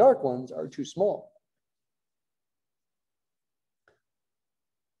just the dark ones, are too small.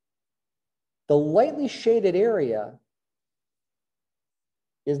 The lightly shaded area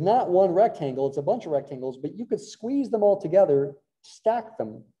is not one rectangle, it's a bunch of rectangles, but you could squeeze them all together, stack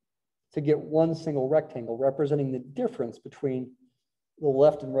them to get one single rectangle, representing the difference between the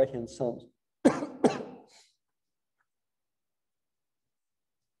left and right-hand sums.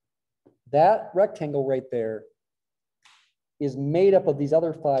 That rectangle right there is made up of these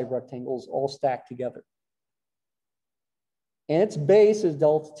other 5 rectangles all stacked together. And its base is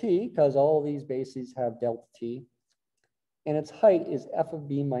delta t, because all these bases have delta t. And its height is f of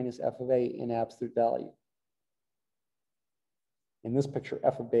b minus f of a in absolute value. In this picture,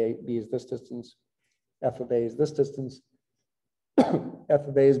 f of b is this distance, f of a is this distance. F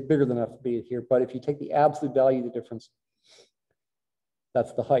of a is bigger than f of b here, but if you take the absolute value of the difference,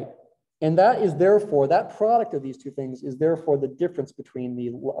 that's the height. And that is therefore, that product of these two things is therefore the difference between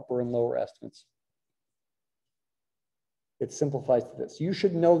the upper and lower estimates. It simplifies to this. You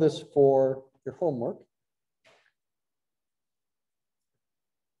should know this for your homework.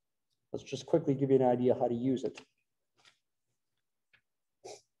 Let's just quickly give you an idea how to use it.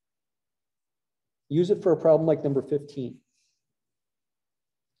 Use it for a problem like number 15.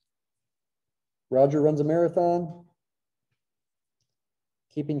 Roger runs a marathon,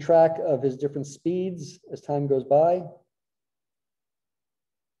 keeping track of his different speeds as time goes by.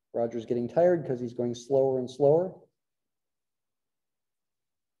 Roger's getting tired because he's going slower and slower.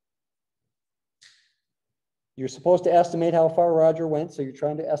 You're supposed to estimate how far Roger went, so you're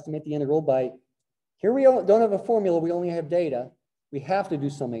trying to estimate the integral by, here we don't have a formula, we only have data. We have to do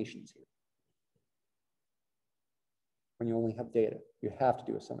summations here. When you only have data, you have to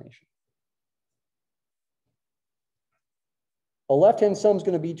do a summation. A left-hand sum is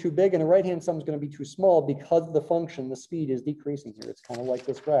going to be too big and a right-hand sum is going to be too small because the function, the speed, is decreasing here. It's kind of like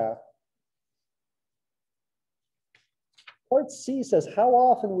this graph. Part C says, how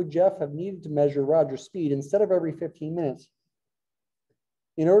often would Jeff have needed to measure Roger's speed instead of every 15 minutes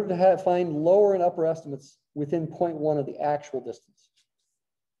in order to find lower and upper estimates within 0.1 of the actual distance?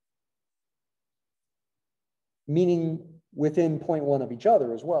 Meaning within 0.1 of each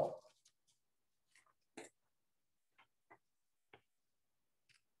other as well.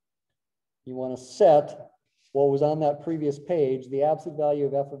 You want to set what was on that previous page, the absolute value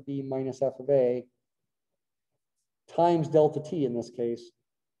of f of b minus f of a, times delta t in this case.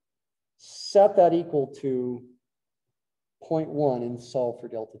 Set that equal to 0.1 and solve for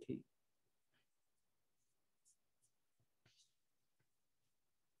delta t.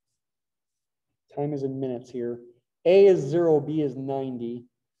 Time is in minutes here. A is 0, B is 90.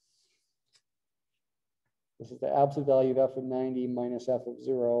 This is the absolute value of f of 90 minus f of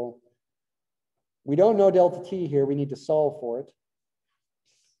 0. We don't know delta t here. We need to solve for it.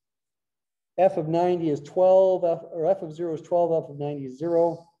 F of 90 is 12, or f of 0 is 12, f of 90 is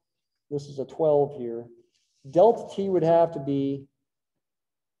 0. This is a 12 here. Delta t would have to be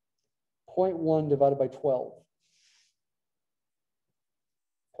 0.1 divided by 12.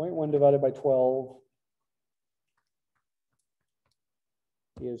 0.1 divided by 12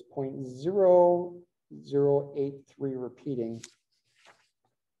 is 0.0083 repeating.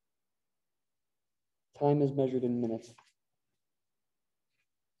 Time is measured in minutes.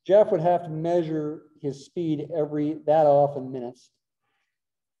 Jeff would have to measure his speed that often minutes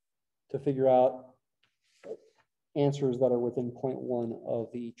to figure out answers that are within 0.1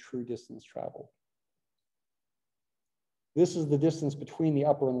 of the true distance traveled. This is the distance between the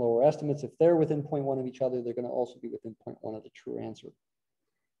upper and lower estimates. If they're within 0.1 of each other, they're going to also be within 0.1 of the true answer.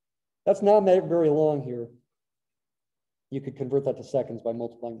 That's not very long here. You could convert that to seconds by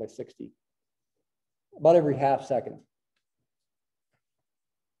multiplying by 60. About every half second.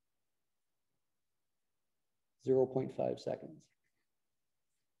 0.5 seconds.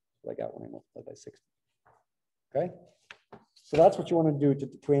 What I got when I multiplied by 60. Okay? So that's what you want to do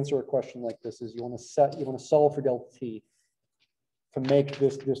to answer a question like this is you want to solve for delta t to make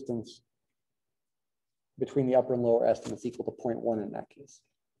this distance between the upper and lower estimates equal to 0.1 in that case.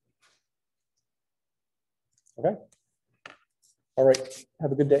 Okay? All right.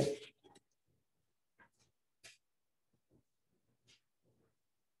 Have a good day.